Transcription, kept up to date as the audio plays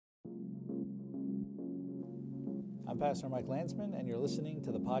I'm Pastor Mike Landsman, and you're listening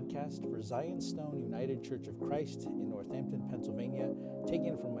to the podcast for Zion Stone United Church of Christ in Northampton, Pennsylvania,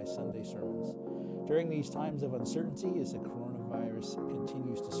 taken from my Sunday sermons. During these times of uncertainty, as the coronavirus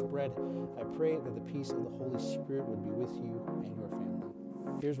continues to spread, I pray that the peace of the Holy Spirit would be with you and your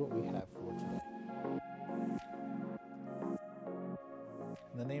family. Here's what we have for today.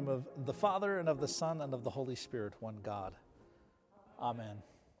 In the name of the Father, and of the Son, and of the Holy Spirit, one God. Amen.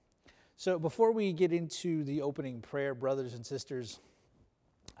 So before we get into the opening prayer, brothers and sisters,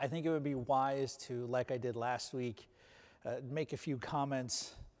 I think it would be wise to, like I did last week, make a few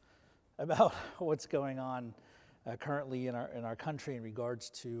comments about what's going on currently in our country in regards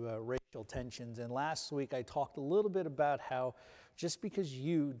to racial tensions. And last week I talked a little bit about how just because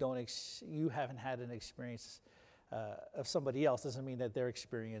you haven't had an experience of somebody else doesn't mean that their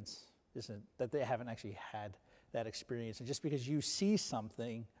experience isn't, that they haven't actually had that experience. And just because you see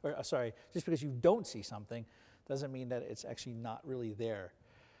something, just because you don't see something, doesn't mean that it's actually not really there.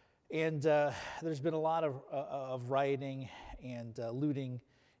 And there's been a lot of rioting and looting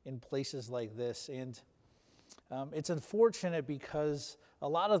in places like this. And it's unfortunate because a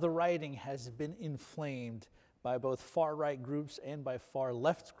lot of the rioting has been inflamed by both far-right groups and by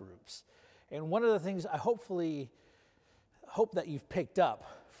far-left groups. And one of the things I hope that you've picked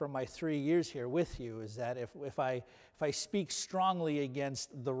up from my 3 years here with you is that if I speak strongly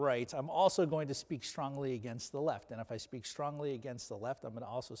against the right, I'm also going to speak strongly against the left. And if I speak strongly against the left, I'm going to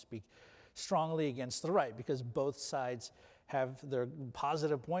also speak strongly against the right, because both sides have their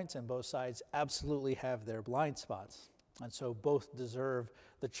positive points and both sides absolutely have their blind spots. And so both deserve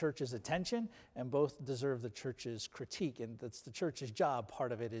the church's attention and both deserve the church's critique. And that's the church's job.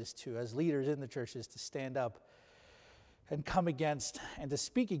 Part of it is to, as leaders in the church, is to stand up and come against and to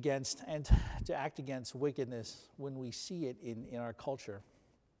speak against and to act against wickedness when we see it in our culture.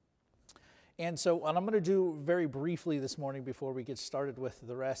 And so what I'm going to do very briefly this morning before we get started with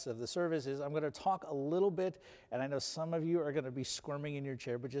the rest of the service is I'm going to talk a little bit, and I know some of you are going to be squirming in your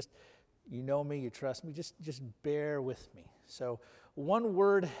chair, but just, you know me, you trust me, just bear with me. So one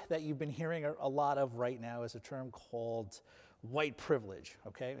word that you've been hearing a lot of right now is a term called white privilege,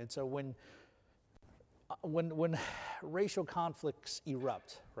 okay? And so when racial conflicts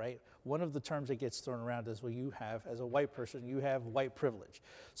erupt, right, one of the terms that gets thrown around is, well, you have, as a white person, you have white privilege.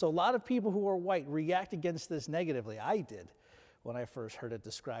 So a lot of people who are white react against this negatively. I did when I first heard it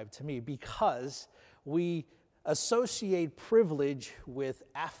described to me, because we associate privilege with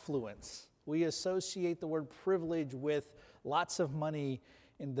affluence. We associate the word privilege with lots of money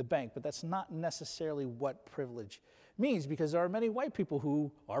in the bank, but that's not necessarily what privilege means, because there are many white people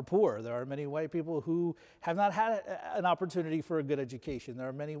who are poor. There are many white people who have not had an opportunity for a good education. There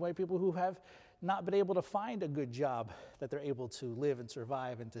are many white people who have not been able to find a good job that they're able to live and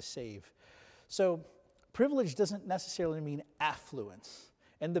survive and to save. So privilege doesn't necessarily mean affluence.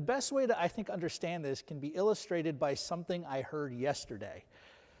 And the best way to, I think, understand this can be illustrated by something I heard yesterday.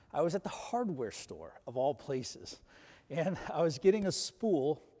 I was at the hardware store, of all places, and I was getting a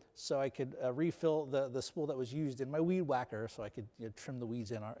spool so I could refill the spool that was used in my weed whacker so I could trim the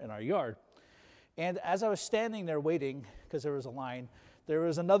weeds in our yard. And as I was standing there waiting, because there was a line, there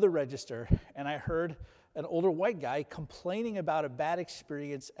was another register, and I heard an older white guy complaining about a bad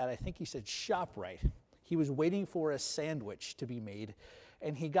experience at, I think he said, ShopRite. He was waiting for a sandwich to be made,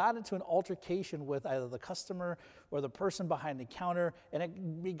 and he got into an altercation with either the customer or the person behind the counter, and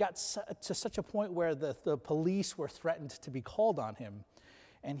it got to such a point where the police were threatened to be called on him.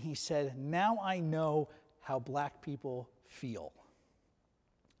 And he said, now I know how black people feel.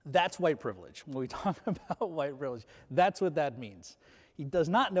 That's white privilege. When we talk about white privilege, that's what that means. He does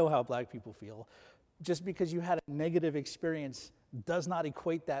not know how black people feel. Just because you had a negative experience does not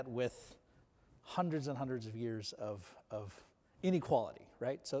equate that with hundreds and hundreds of years of inequality,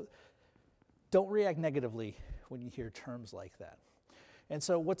 right? So don't react negatively when you hear terms like that. And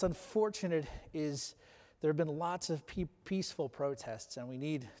so what's unfortunate is there have been lots of peaceful protests, and we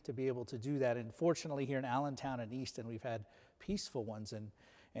need to be able to do that. And fortunately, here in Allentown and Easton, we've had peaceful ones.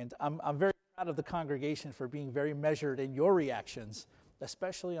 And I'm very proud of the congregation for being very measured in your reactions,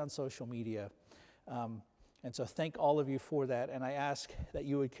 especially on social media. And so thank all of you for that. And I ask that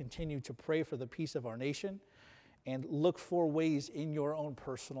you would continue to pray for the peace of our nation and look for ways in your own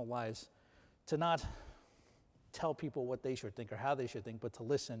personal lives to not tell people what they should think or how they should think, but to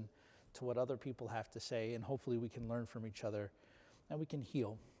listen to what other people have to say, and hopefully we can learn from each other and we can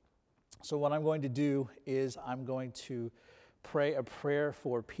heal. So what I'm going to do is I'm going to pray a prayer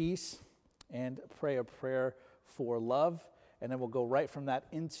for peace and pray a prayer for love, and then we'll go right from that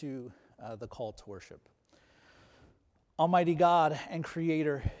into the call to worship. Almighty God and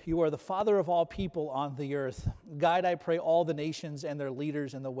Creator, you are the Father of all people on the earth. Guide, I pray, all the nations and their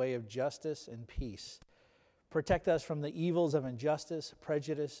leaders in the way of justice and peace. Protect us from the evils of injustice,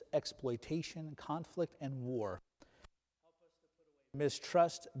 prejudice, exploitation, conflict, and war.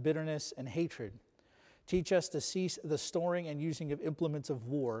 Mistrust, bitterness, and hatred. Teach us to cease the storing and using of implements of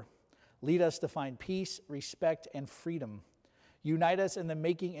war. Lead us to find peace, respect, and freedom. Unite us in the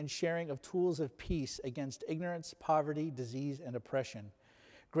making and sharing of tools of peace against ignorance, poverty, disease, and oppression.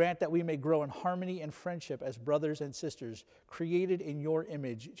 Grant that we may grow in harmony and friendship as brothers and sisters, created in your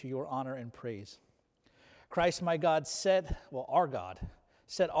image to your honor and praise. Christ, my God, set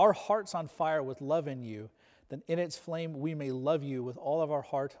our hearts on fire with love in you, that in its flame we may love you with all of our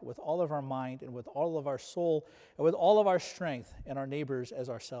heart, with all of our mind, and with all of our soul, and with all of our strength, and our neighbors as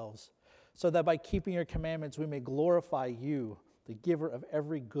ourselves, so that by keeping your commandments we may glorify you, the giver of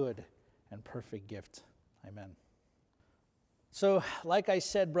every good and perfect gift. Amen. So, like I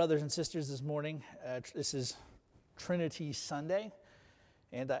said, brothers and sisters, this morning, this is Trinity Sunday.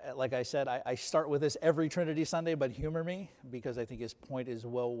 And like I said, I start with this every Trinity Sunday, but humor me, because I think his point is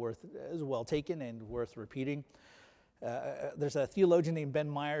well taken and worth repeating. There's a theologian named Ben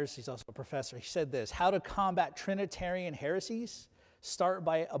Myers, he's also a professor. He said this: how to combat Trinitarian heresies? Start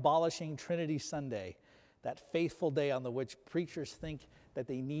by abolishing Trinity Sunday, that faithful day on which preachers think that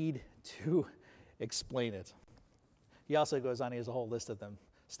they need to explain it. He also goes on, he has a whole list of them.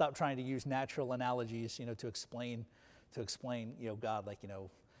 Stop trying to use natural analogies, to explain, God, like,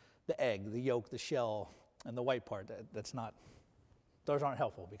 the egg, the yolk, the shell, and the white part. Those aren't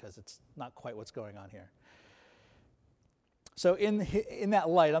helpful, because it's not quite what's going on here. So in that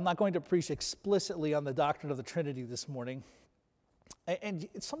light, I'm not going to preach explicitly on the doctrine of the Trinity this morning. And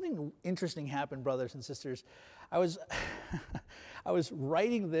something interesting happened, brothers and sisters. I was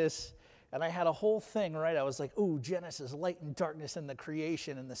writing this, and I had a whole thing, right? I was like, Genesis, light and darkness in the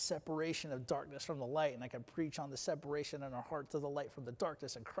creation and the separation of darkness from the light. And I could preach on the separation in our heart to the light from the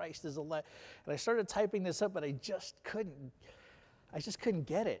darkness, and Christ is the light. And I started typing this up, but I just couldn't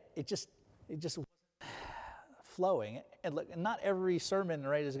get it. It just wasn't flowing. And look, not every sermon,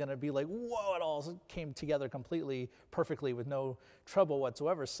 right, is going to be like, whoa, it all came together completely perfectly with no trouble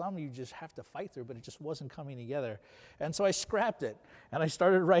whatsoever. Some you just have to fight through, but it just wasn't coming together. And so I scrapped it, and I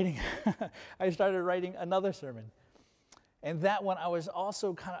started writing another sermon. And that one I was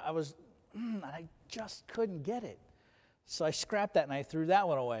also and I just couldn't get it. So I scrapped that and I threw that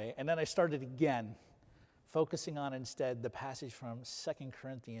one away. And then I started again, focusing on instead the passage from 2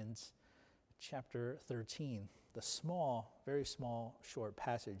 Corinthians chapter 13. The small, very small, short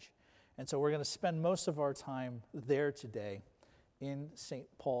passage. And so we're going to spend most of our time there today in St.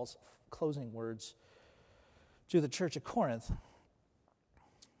 Paul's closing words to the church of Corinth.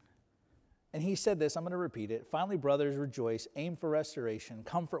 And he said this, I'm going to repeat it. Finally, brothers, rejoice, aim for restoration,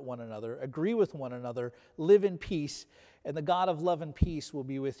 comfort one another, agree with one another, live in peace, and the God of love and peace will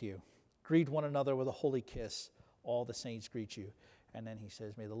be with you. Greet one another with a holy kiss. All the saints greet you. And then he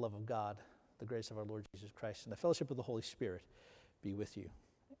says, may the love of God, the grace of our Lord Jesus Christ, and the fellowship of the Holy Spirit be with you.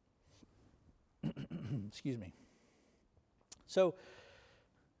 Excuse me. So,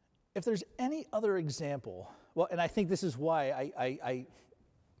 if there's any other example, well, and I think this is why I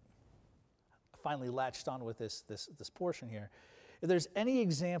finally latched on with this portion here. If there's any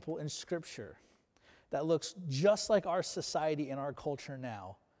example in Scripture that looks just like our society and our culture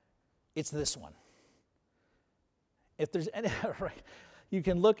now, it's this one. If there's any, right? You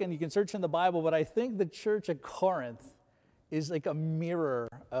can look and you can search in the Bible, but I think the church at Corinth is like a mirror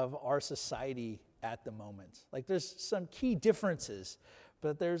of our society at the moment. Like, there's some key differences,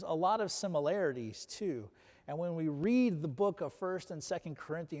 but there's a lot of similarities too. And when we read the book of 1st and 2nd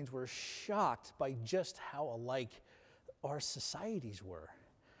Corinthians, we're shocked by just how alike our societies were.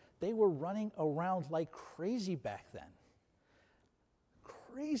 They were running around like crazy back then.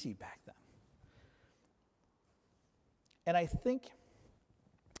 Crazy back then. And I think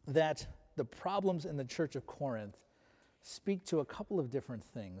that the problems in the church of Corinth speak to a couple of different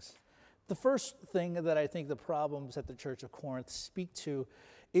things. The first thing that I think the problems at the church of Corinth speak to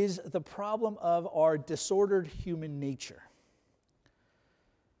is the problem of our disordered human nature.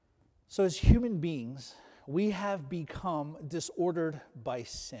 So as human beings, we have become disordered by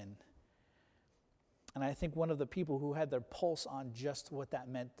sin. And I think one of the people who had their pulse on just what that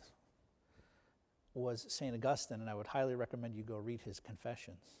meant was St. Augustine, and I would highly recommend you go read his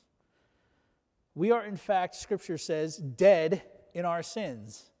Confessions. We are, in fact, Scripture says, dead in our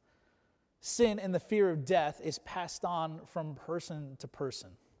sins. Sin and the fear of death is passed on from person to person.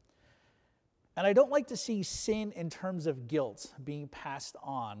 And I don't like to see sin in terms of guilt being passed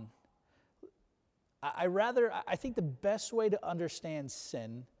on. I think the best way to understand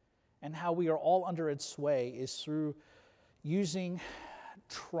sin and how we are all under its sway is through using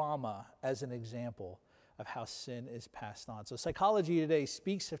trauma as an example of how sin is passed on. So psychology today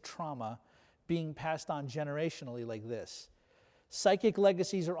speaks of trauma being passed on generationally like this. Psychic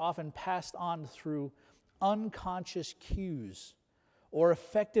legacies are often passed on through unconscious cues or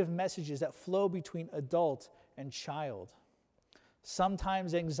effective messages that flow between adult and child.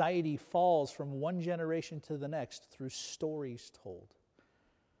 Sometimes anxiety falls from one generation to the next through stories told.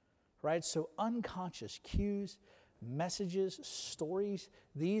 Right? So unconscious cues, messages, stories,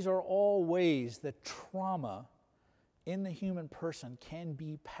 these are all ways that trauma in the human person can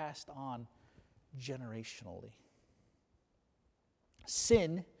be passed on generationally.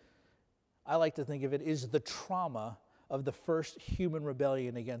 Sin, I like to think of it, is the trauma of the first human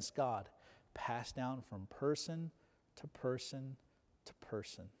rebellion against God, passed down from person to person to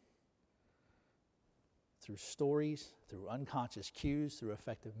person. Through stories, through unconscious cues, through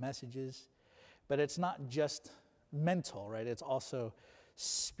effective messages. But it's not just mental, right? It's also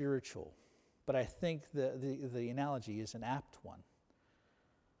spiritual. But I think the analogy is an apt one.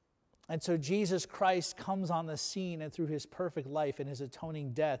 And so Jesus Christ comes on the scene, and through his perfect life and his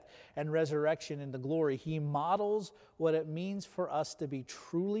atoning death and resurrection into glory, he models what it means for us to be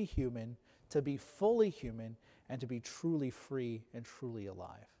truly human, to be fully human, and to be truly free and truly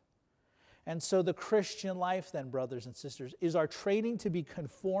alive. And so the Christian life then, brothers and sisters, is our training to be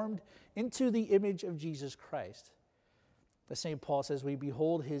conformed into the image of Jesus Christ. The St. Paul says we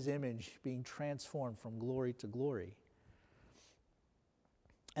behold his image being transformed from glory to glory.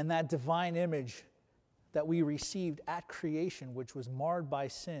 And that divine image that we received at creation, which was marred by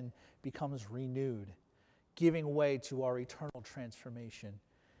sin, becomes renewed, giving way to our eternal transformation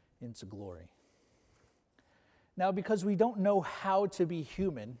into glory. Now, because we don't know how to be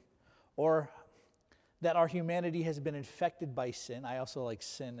human, or that our humanity has been infected by sin, I also like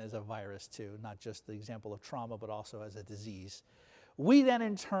sin as a virus too, not just the example of trauma, but also as a disease. We then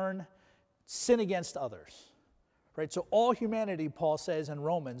in turn sin against others. Right? So all humanity, Paul says in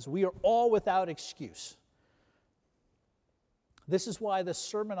Romans, we are all without excuse. This is why the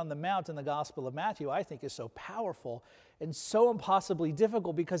Sermon on the Mount in the Gospel of Matthew, I think, is so powerful and so impossibly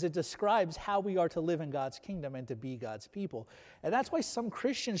difficult, because it describes how we are to live in God's kingdom and to be God's people. And that's why some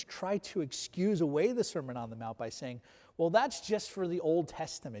Christians try to excuse away the Sermon on the Mount by saying, well, that's just for the Old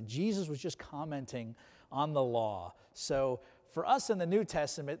Testament. Jesus was just commenting on the law. So for us in the New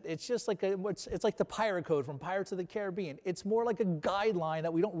Testament, it's just like it's like the pirate code from Pirates of the Caribbean. It's more like a guideline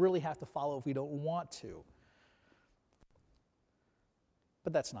that we don't really have to follow if we don't want to.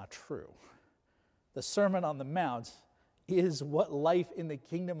 But that's not true. The Sermon on the Mount is what life in the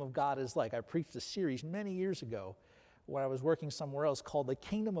kingdom of God is like. I preached a series many years ago when I was working somewhere else called The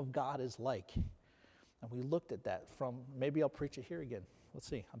Kingdom of God is Like. And we looked at that from, maybe I'll preach it here again. Let's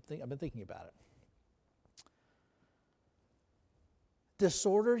see. I've been thinking about it.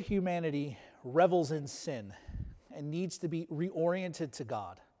 Disordered humanity revels in sin and needs to be reoriented to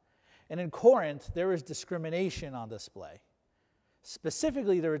God. And in Corinth, there is discrimination on display.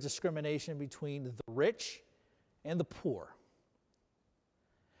 Specifically, there is discrimination between the rich and the poor.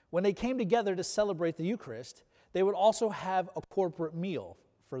 When they came together to celebrate the Eucharist, they would also have a corporate meal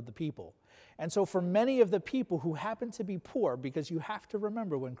for the people. And so for many of the people who happen to be poor, because you have to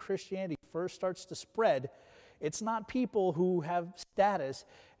remember when Christianity first starts to spread, it's not people who have status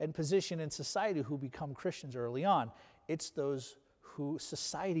and position in society who become Christians early on. It's those who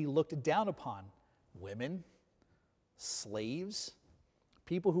society looked down upon. Women, slaves,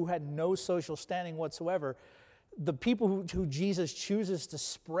 people who had no social standing whatsoever. The people who Jesus chooses to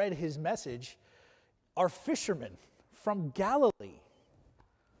spread his message are fishermen from Galilee.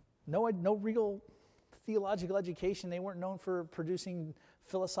 No real theological education. They weren't known for producing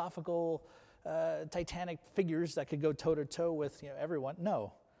philosophical titanic figures that could go toe-to-toe with everyone.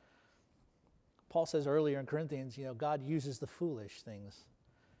 No. Paul says earlier in Corinthians, God uses the foolish things.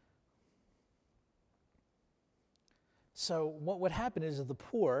 So what would happen is that the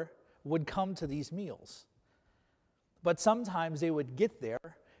poor would come to these meals. But sometimes they would get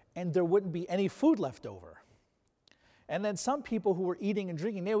there and there wouldn't be any food left over. And then some people who were eating and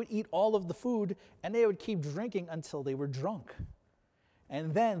drinking, they would eat all of the food and they would keep drinking until they were drunk.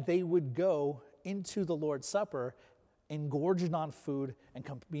 And then they would go into the Lord's Supper, engorged on food and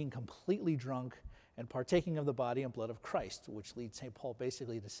being completely drunk and partaking of the body and blood of Christ, which leads St. Paul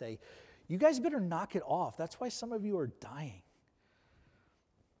basically to say, you guys better knock it off. That's why some of you are dying.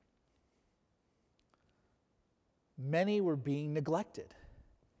 Many were being neglected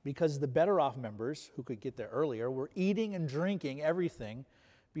because the better off members who could get there earlier were eating and drinking everything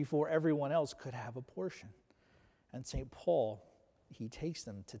before everyone else could have a portion. And St. Paul, he takes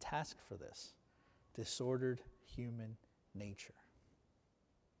them to task for this disordered human nature.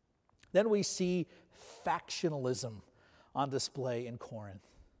 Then we see factionalism on display in Corinth.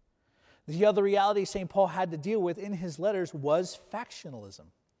 The other reality St. Paul had to deal with in his letters was factionalism.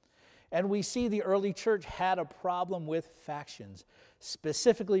 And we see the early church had a problem with factions,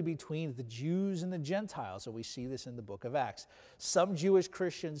 specifically between the Jews and the Gentiles. So we see this in the book of Acts. Some Jewish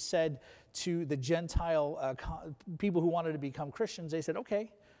Christians said to the Gentile people who wanted to become Christians, they said,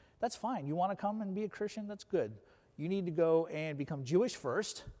 okay, that's fine. You want to come and be a Christian? That's good. You need to go and become Jewish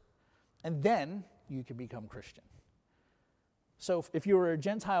first, and then you can become Christian. So if you were a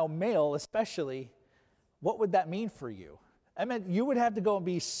Gentile male especially, what would that mean for you? I meant you would have to go and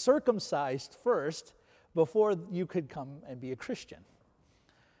be circumcised first before you could come and be a Christian.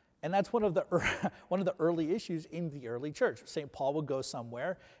 And that's one of the early issues in the early church. St. Paul would go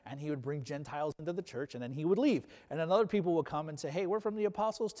somewhere, and he would bring Gentiles into the church, and then he would leave. And then other people would come and say, hey, we're from the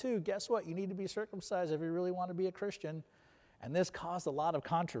apostles too. Guess what? You need to be circumcised if you really want to be a Christian. And this caused a lot of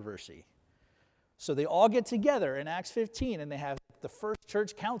controversy. So they all get together in Acts 15, and they have the first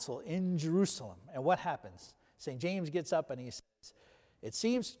church council in Jerusalem. And what happens? St. James gets up and he says, it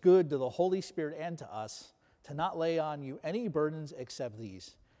seems good to the Holy Spirit and to us to not lay on you any burdens except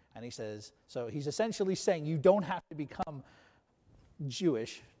these. And he says, so he's essentially saying you don't have to become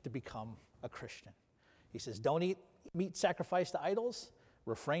Jewish to become a Christian. He says, don't eat meat sacrificed to idols,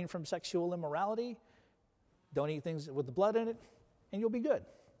 refrain from sexual immorality, don't eat things with the blood in it, and you'll be good.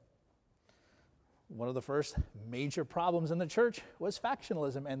 One of the first major problems in the church was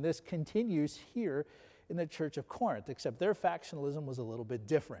factionalism, and this continues here in the church of Corinth, except their factionalism was a little bit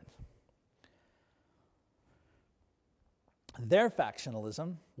different. Their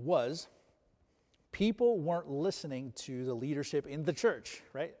factionalism was people weren't listening to the leadership in the church,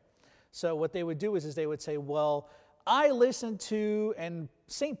 right? So what they would do is they would say, well, I listen to, and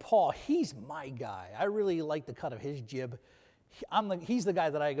St. Paul, he's my guy. I really like the cut of his jib. He's the guy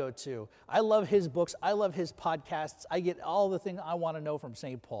that I go to. I love his books. I love his podcasts. I get all the things I want to know from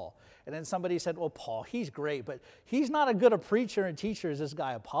St. Paul. And then somebody said, well, Paul, he's great, but he's not as good a preacher and teacher as this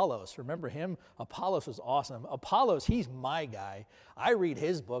guy Apollos. Remember him? Apollos was awesome. Apollos, he's my guy. I read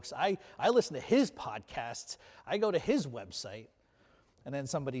his books. I listen to his podcasts. I go to his website. And then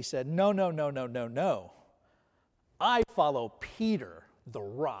somebody said, no. I follow Peter the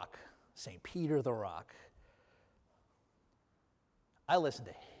Rock, St. Peter the Rock. I listen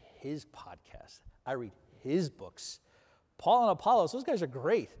to his podcast. I read his books. Paul and Apollos, those guys are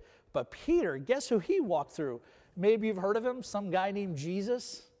great. But Peter, guess who he walked through? Maybe you've heard of him, some guy named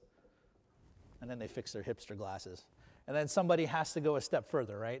Jesus. And then they fix their hipster glasses. And then somebody has to go a step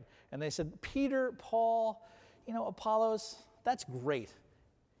further, right? And they said, Peter, Paul, Apollos, that's great.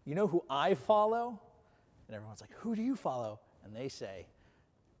 You know who I follow? And everyone's like, who do you follow? And they say,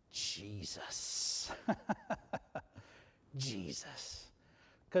 Jesus. Jesus.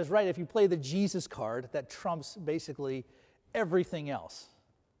 Because, right, if you play the Jesus card, that trumps basically everything else.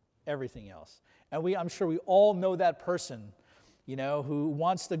 Everything else. And I'm sure we all know that person, who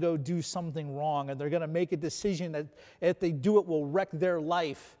wants to go do something wrong, and they're going to make a decision that if they do it will wreck their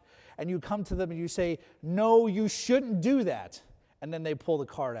life. And you come to them and you say, no, you shouldn't do that. And then they pull the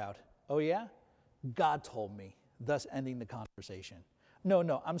card out. Oh, yeah? God told me, thus ending the conversation.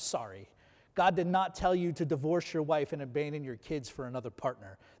 No, I'm sorry. God did not tell you to divorce your wife and abandon your kids for another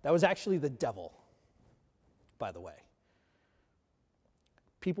partner. That was actually the devil, by the way.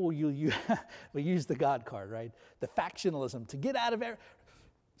 People will use the God card, right? The factionalism to get out of it.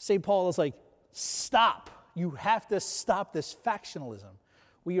 St. Paul is like, stop. You have to stop this factionalism.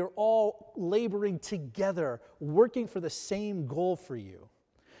 We are all laboring together, working for the same goal for you.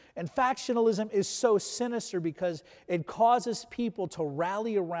 And factionalism is so sinister because it causes people to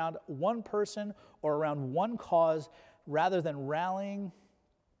rally around one person or around one cause rather than rallying.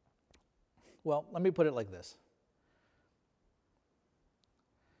 Well, let me put it like this.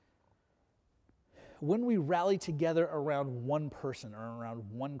 When we rally together around one person or around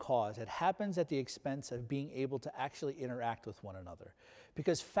one cause, it happens at the expense of being able to actually interact with one another.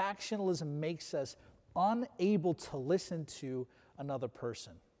 Because factionalism makes us unable to listen to another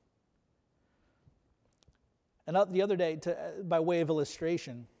person. And the other day, by way of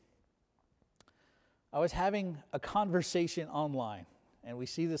illustration, I was having a conversation online, and we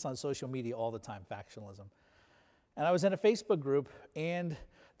see this on social media all the time, factionalism. And I was in a Facebook group, and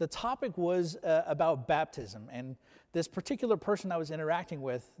the topic was about baptism. And this particular person I was interacting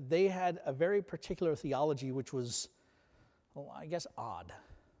with, they had a very particular theology, which was, I guess, odd.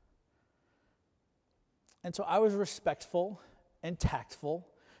 And so I was respectful and tactful,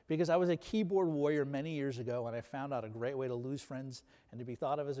 because I was a keyboard warrior many years ago, and I found out a great way to lose friends and to be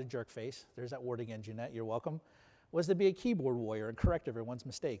thought of as a jerk face. There's that word again, Jeanette, you're welcome. Was to be a keyboard warrior and correct everyone's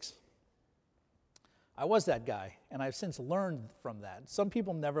mistakes. I was that guy, and I've since learned from that. Some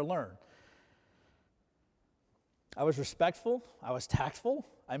people never learn. I was respectful, I was tactful,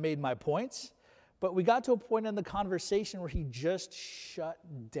 I made my points, but we got to a point in the conversation where he just shut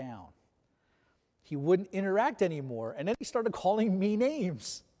down. He wouldn't interact anymore, and then he started calling me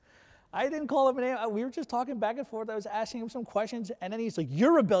names. I didn't call him a name. We were just talking back and forth. I was asking him some questions, and then he's like,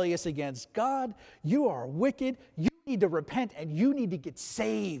 "You're rebellious against God. You are wicked. You need to repent, and you need to get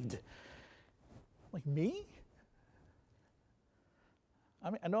saved." Like, me?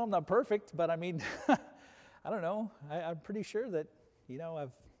 I mean, I know I'm not perfect, but I mean, I don't know. I'm pretty sure that,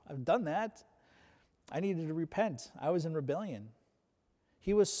 I've done that. I needed to repent. I was in rebellion.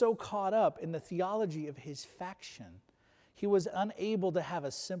 He was so caught up in the theology of his faction, he was unable to have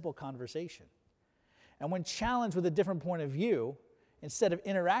a simple conversation. And when challenged with a different point of view, instead of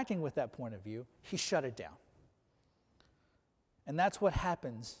interacting with that point of view, he shut it down. And that's what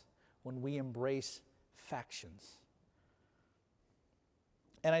happens when we embrace factions.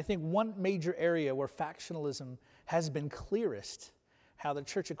 And I think one major area where factionalism has been clearest, how the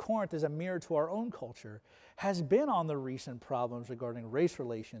Church of Corinth is a mirror to our own culture, has been on the recent problems regarding race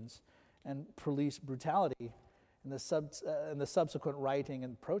relations and police brutality and the subsequent rioting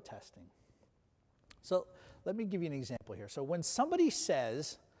and protesting. So let me give you an example here. So when somebody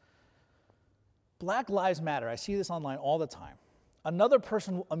says, Black Lives Matter, I see this online all the time, another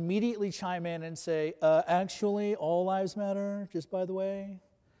person will immediately chime in and say, actually, all lives matter, just by the way.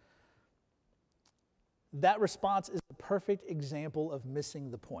 That response is a perfect example of missing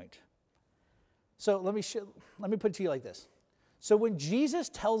the point. So let me put it to you like this. So when Jesus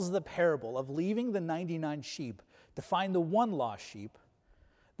tells the parable of leaving the 99 sheep to find the one lost sheep,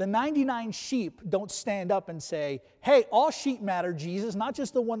 the 99 sheep don't stand up and say, "Hey, all sheep matter, Jesus, not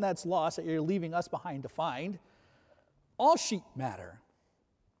just the one that's lost that you're leaving us behind to find. All sheep matter."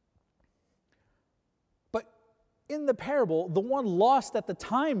 But in the parable, the one lost at the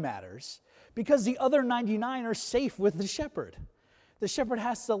time matters because the other 99 are safe with the shepherd. The shepherd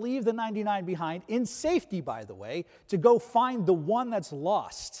has to leave the 99 behind, in safety, by the way, to go find the one that's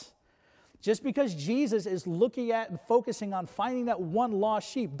lost. Just because Jesus is looking at and focusing on finding that one lost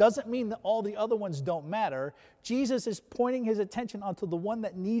sheep doesn't mean that all the other ones don't matter. Jesus is pointing his attention onto the one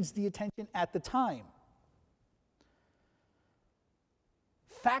that needs the attention at the time.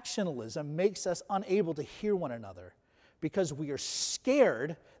 Factionalism makes us unable to hear one another because we are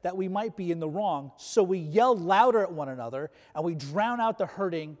scared that we might be in the wrong, so we yell louder at one another and we drown out the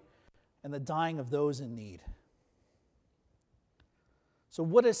hurting and the dying of those in need. So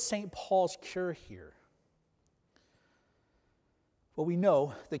what is St. Paul's cure here? Well, we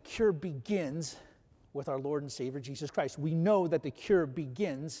know the cure begins with our Lord and Savior Jesus Christ. We know that the cure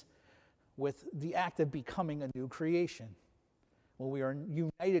begins with the act of becoming a new creation. When we are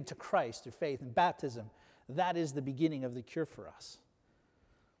united to Christ through faith and baptism, that is the beginning of the cure for us.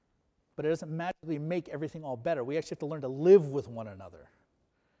 But it doesn't magically make everything all better. We actually have to learn to live with one another,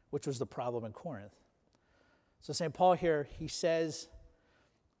 which was the problem in Corinth. So St. Paul here, he says,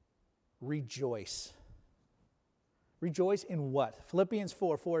 rejoice. Rejoice in what? Philippians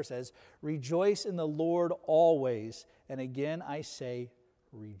 4:4 says, rejoice in the Lord always. And again, I say,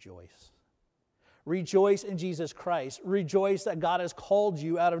 rejoice. Rejoice in Jesus Christ. Rejoice that God has called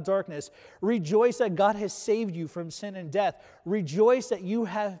you out of darkness. Rejoice that God has saved you from sin and death. Rejoice that you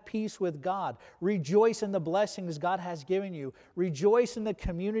have peace with God. Rejoice in the blessings God has given you. Rejoice in the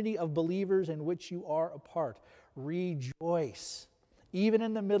community of believers in which you are a part. Rejoice. Even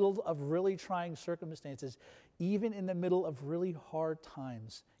in the middle of really trying circumstances, even in the middle of really hard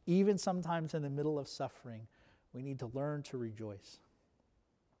times, even sometimes in the middle of suffering, we need to learn to rejoice.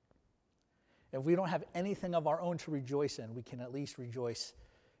 If we don't have anything of our own to rejoice in, we can at least rejoice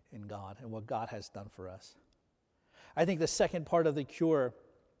in God and what God has done for us. I think the second part of the cure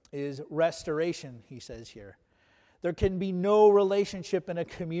is restoration, he says here. There can be no relationship in a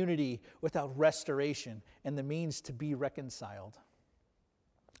community without restoration and the means to be reconciled.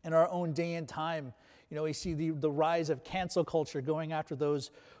 In our own day and time, we see the rise of cancel culture going after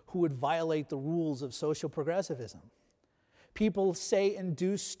those who would violate the rules of social progressivism. People say and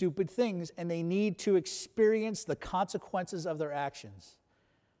do stupid things, and they need to experience the consequences of their actions.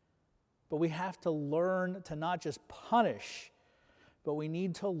 But we have to learn to not just punish, but we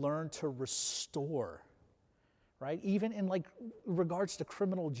need to learn to restore, right? Even in regards to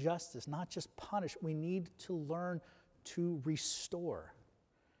criminal justice, not just punish, we need to learn to restore.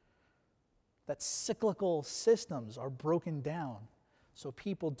 That cyclical systems are broken down so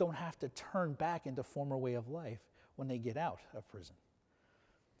people don't have to turn back into former way of life when they get out of prison.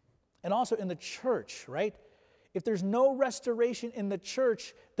 And also in the church, right? If there's no restoration in the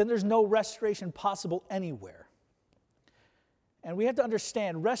church, then there's no restoration possible anywhere. And we have to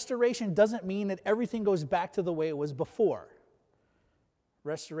understand, restoration doesn't mean that everything goes back to the way it was before.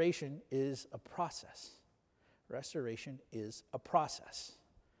 Restoration is a process. Restoration is a process.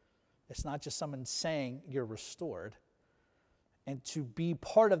 It's not just someone saying you're restored. And to be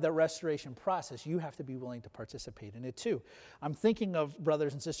part of that restoration process, you have to be willing to participate in it too. I'm thinking of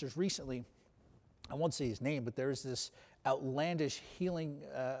brothers and sisters recently. I won't say his name, but there's this outlandish healing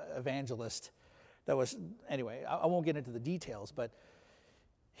evangelist that was, anyway, I won't get into the details, but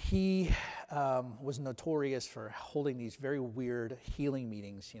he was notorious for holding these very weird healing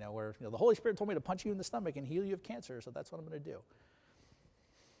meetings, where the Holy Spirit told me to punch you in the stomach and heal you of cancer, so that's what I'm going to do.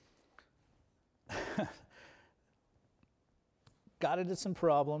 Got into some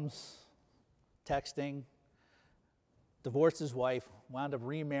problems, texting, divorced his wife, wound up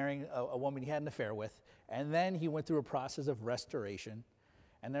remarrying a woman he had an affair with, and then he went through a process of restoration,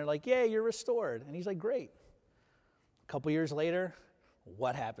 and they're like, yeah, you're restored. And he's like, great. A couple years later,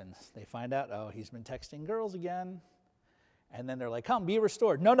 what happens? They find out, oh, he's been texting girls again, and then they're like, come, be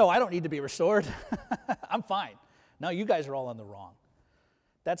restored. No, I don't need to be restored. I'm fine. No, you guys are all in the wrong.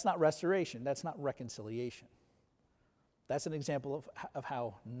 That's not restoration. That's not reconciliation. That's an example of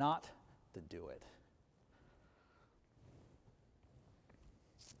how not to do it.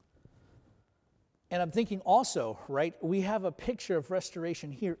 And I'm thinking also, right, we have a picture of restoration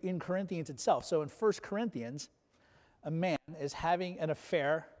here in Corinthians itself. So in 1 Corinthians, a man is having an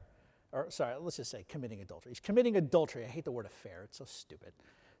affair, let's just say committing adultery. He's committing adultery. I hate the word affair. It's so stupid.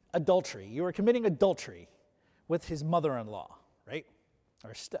 Adultery. You are committing adultery with his mother-in-law, right?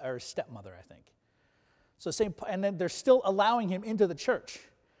 Or stepmother, I think. So and then they're still allowing him into the church.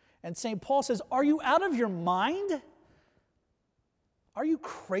 And St. Paul says, are you out of your mind? Are you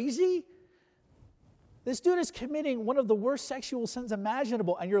crazy? This dude is committing one of the worst sexual sins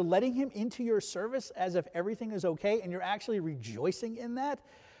imaginable, and you're letting him into your service as if everything is okay, and you're actually rejoicing in that?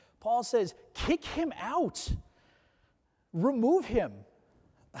 Paul says, kick him out. Remove him.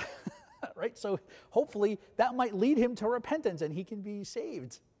 Right? So hopefully that might lead him to repentance, and he can be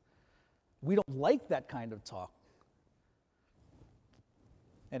saved. We don't like that kind of talk.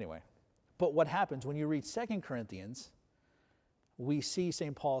 Anyway, but what happens when you read 2 Corinthians, we see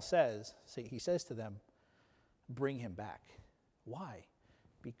St. Paul he says to them, bring him back. Why?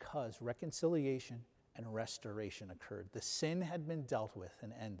 Because reconciliation and restoration occurred. The sin had been dealt with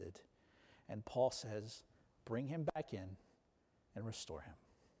and ended. And Paul says, bring him back in and restore him.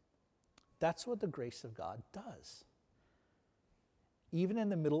 That's what the grace of God does. Even in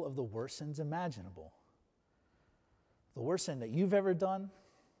the middle of the worst sins imaginable. The worst sin that you've ever done,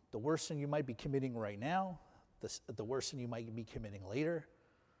 the worst sin you might be committing right now, the worst sin you might be committing later,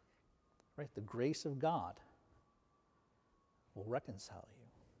 right? The grace of God will reconcile you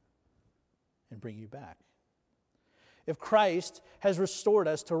and bring you back. If Christ has restored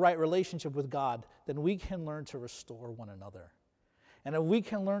us to right relationship with God, then we can learn to restore one another. And if we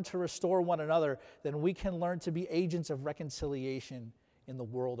can learn to restore one another, then we can learn to be agents of reconciliation in the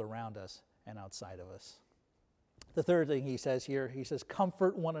world around us and outside of us. The third thing he says here, he says,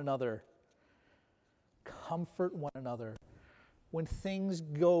 comfort one another. Comfort one another. When things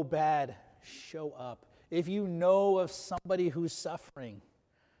go bad, show up. If you know of somebody who's suffering,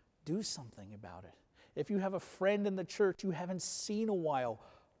 do something about it. If you have a friend in the church you haven't seen a while,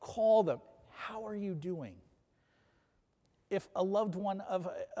 call them. How are you doing? If a loved one of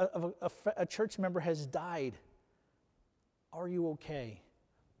a church member has died, are you okay?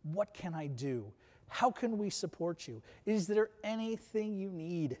 What can I do? How can we support you? Is there anything you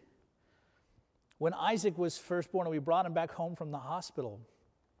need? When Isaac was first born and we brought him back home from the hospital,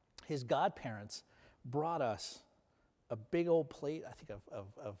 his godparents brought us a big old plate, I think,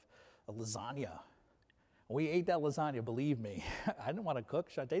 of lasagna. We ate that lasagna, believe me. I didn't want to cook.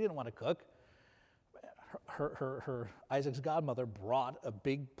 They didn't want to cook. Her Isaac's godmother brought a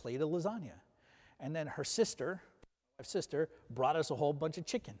big plate of lasagna. And then her sister brought us a whole bunch of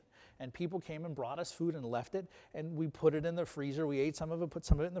chicken. And people came and brought us food and left it, and we put it in the freezer. We ate some of it, put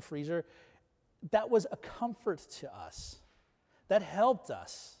some of it in the freezer. That was a comfort to us. That helped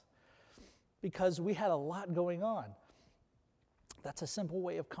us because we had a lot going on. That's a simple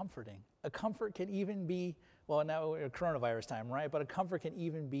way of comforting. A comfort can even be, well, now we're in coronavirus time, right? But a comfort can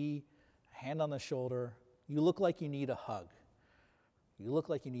even be a hand on the shoulder. You look like you need a hug. You look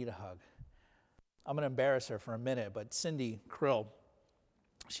like you need a hug. I'm going to embarrass her for a minute, but Cindy Krill,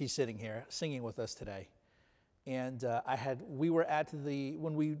 she's sitting here singing with us today. And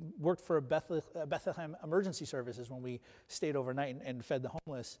when we worked for Bethlehem Emergency Services, when we stayed overnight and fed the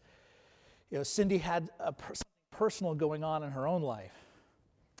homeless, Cindy had something personal going on in her own life.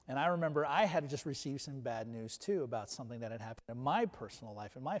 And I remember I had just received some bad news too about something that had happened in my personal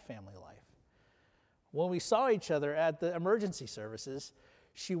life, in my family life. When we saw each other at the emergency services,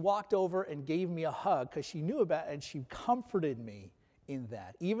 she walked over and gave me a hug because she knew about it, and she comforted me in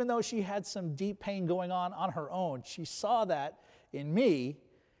that. Even though she had some deep pain going on her own, she saw that in me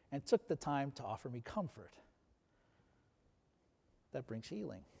and took the time to offer me comfort. That brings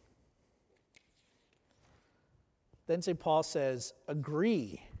healing. Then St. Paul says,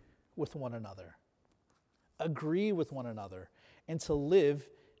 agree with one another. Agree with one another, and to live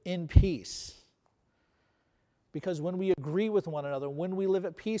in peace. Because when we agree with one another, when we live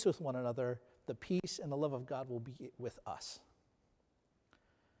at peace with one another, the peace and the love of God will be with us.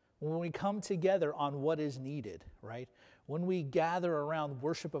 When we come together on what is needed, right? When we gather around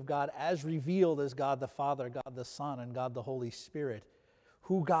worship of God as revealed as God the Father, God the Son, and God the Holy Spirit,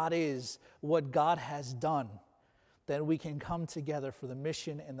 who God is, what God has done, then we can come together for the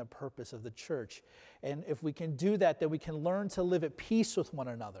mission and the purpose of the church. And if we can do that, then we can learn to live at peace with one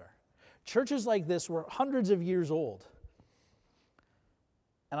another. Churches like this were hundreds of years old.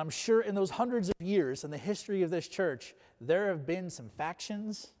 And I'm sure in those hundreds of years in the history of this church, there have been some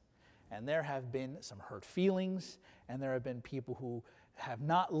factions, and there have been some hurt feelings, and there have been people who have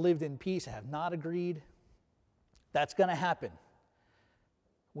not lived in peace, have not agreed. That's going to happen.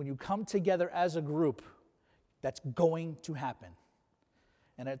 When you come together as a group, that's going to happen.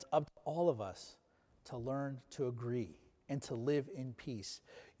 And it's up to all of us to learn to agree and to live in peace.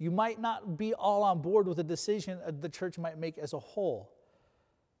 You might not be all on board with the decision the church might make as a whole,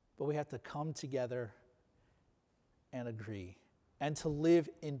 but we have to come together and agree and to live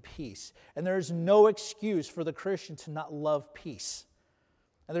in peace. And there is no excuse for the Christian to not love peace.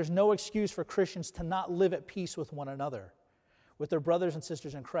 And there's no excuse for Christians to not live at peace with one another, with their brothers and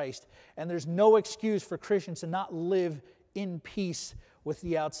sisters in Christ. And there's no excuse for Christians to not live in peace with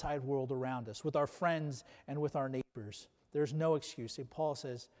the outside world around us, with our friends and with our neighbors. There's no excuse. St. Paul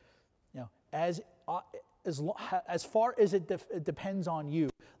says, as far as it depends on you,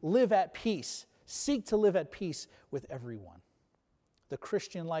 live at peace. Seek to live at peace with everyone. The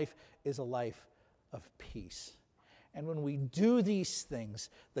Christian life is a life of peace. And when we do these things,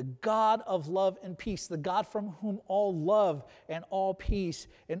 the God of love and peace, the God from whom all love and all peace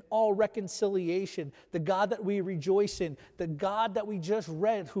and all reconciliation, the God that we rejoice in, the God that we just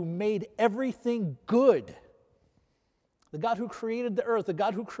read who made everything good, the God who created the earth, the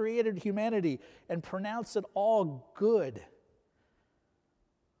God who created humanity and pronounced it all good,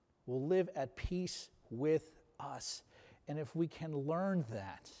 will live at peace with us. And if we can learn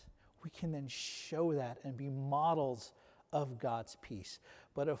that, we can then show that and be models of God's peace.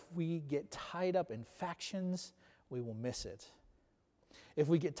 But if we get tied up in factions, we will miss it. If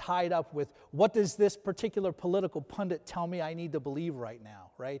we get tied up with, what does this particular political pundit tell me I need to believe right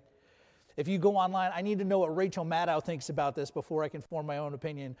now, right? If you go online, I need to know what Rachel Maddow thinks about this before I can form my own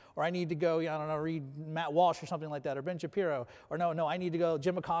opinion. Or I need to go, read Matt Walsh or something like that, or Ben Shapiro. Or no, I need to go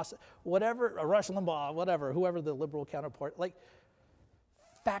Jim Acosta, whatever, or Rush Limbaugh, whatever, whoever the liberal counterpart. Like,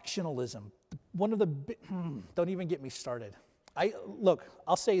 factionalism. One of the, don't even get me started.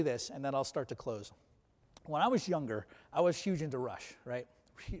 I'll say this, and then I'll start to close. When I was younger, I was huge into Rush, right?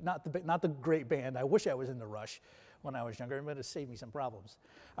 Not the great band. I wish I was into Rush when I was younger. It would have saved me some problems.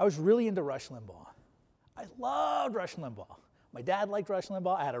 I was really into Rush Limbaugh. I loved Rush Limbaugh. My dad liked Rush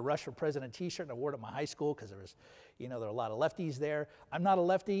Limbaugh. I had a Rush for President t-shirt and I wore it at my high school because there were a lot of lefties there. I'm not a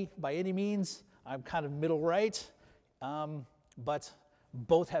lefty by any means. I'm kind of middle right, but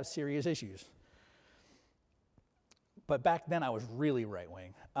both have serious issues. But back then I was really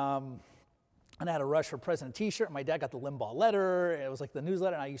right-wing. And I had a Rush for President t-shirt. My dad got the Limbaugh letter. It was like the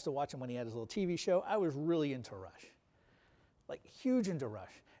newsletter, and I used to watch him when he had his little TV show. I was really into Rush, like huge into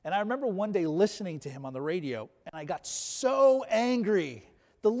Rush. And I remember one day listening to him on the radio, and I got so angry.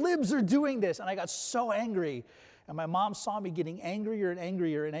 The libs are doing this, and I got so angry. And my mom saw me getting angrier and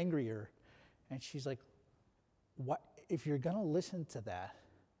angrier and angrier. And she's like, "What? If you're going to listen to that,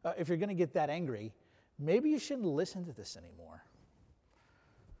 if you're going to get that angry, maybe you shouldn't listen to this anymore."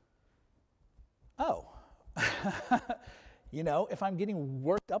 Oh, if I'm getting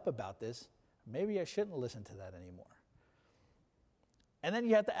worked up about this, maybe I shouldn't listen to that anymore. And then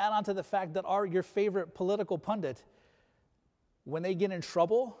you have to add on to the fact that your favorite political pundit, when they get in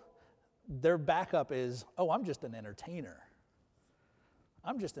trouble, their backup is, "Oh, I'm just an entertainer.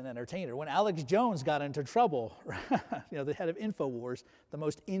 I'm just an entertainer. When Alex Jones got into trouble, the head of InfoWars, the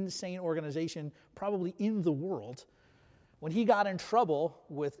most insane organization probably in the world, when he got in trouble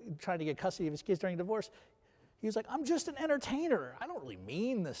with trying to get custody of his kids during divorce, he was like, I'm just an entertainer. I don't really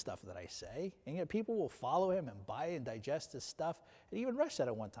mean the stuff that I say. And yet people will follow him and buy and digest his stuff. And even Rush said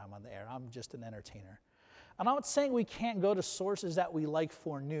it one time on the air, I'm just an entertainer. And I'm not saying we can't go to sources that we like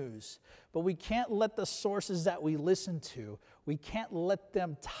for news, but we can't let the sources that we listen to, we can't let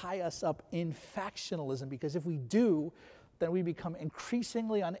them tie us up in factionalism, because if we do, then we become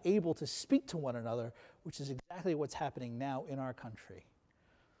increasingly unable to speak to one another, which is exactly what's happening now in our country.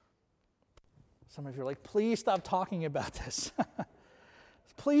 Some of you are like, please stop talking about this.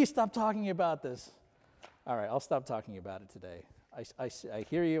 Please stop talking about this. All right, I'll stop talking about it today. I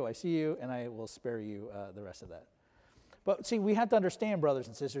hear you, I see you, and I will spare you the rest of that. But see, we have to understand, brothers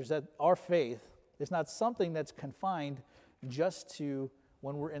and sisters, that our faith is not something that's confined just to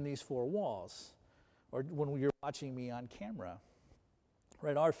when we're in these four walls or when you're watching me on camera.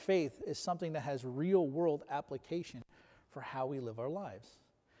 Right? Our faith is something that has real-world application for how we live our lives.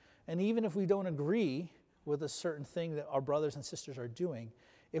 And even if we don't agree with a certain thing that our brothers and sisters are doing,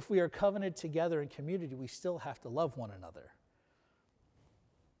 if we are covenanted together in community, we still have to love one another.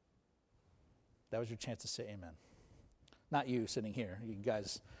 That was your chance to say amen. Not you sitting here, you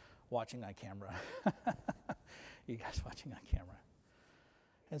guys watching on camera. You guys watching on camera.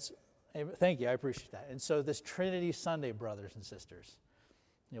 And so, thank you, I appreciate that. And so this Trinity Sunday, brothers and sisters,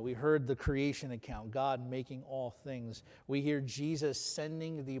 we heard the creation account, God making all things. We hear Jesus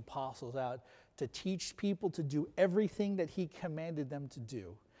sending the apostles out to teach people to do everything that he commanded them to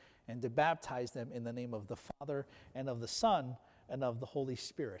do and to baptize them in the name of the Father and of the Son and of the Holy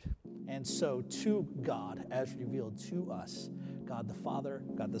Spirit. And so to God, as revealed to us, God the Father,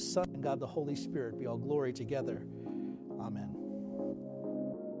 God the Son, and God the Holy Spirit, be all glory together. Amen.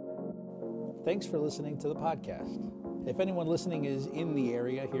 Thanks for listening to the podcast. If anyone listening is in the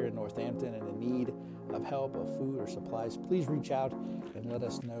area here in Northampton and in need of help, of food or supplies, please reach out and let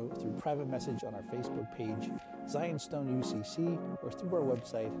us know through private message on our Facebook page, Zionstone UCC, or through our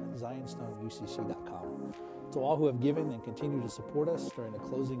website, zionstoneucc.com. To all who have given and continue to support us during the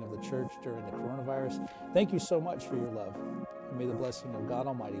closing of the church during the coronavirus, thank you so much for your love. And may the blessing of God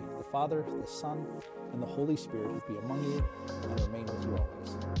Almighty, the Father, the Son, and the Holy Spirit be among you and remain with you always.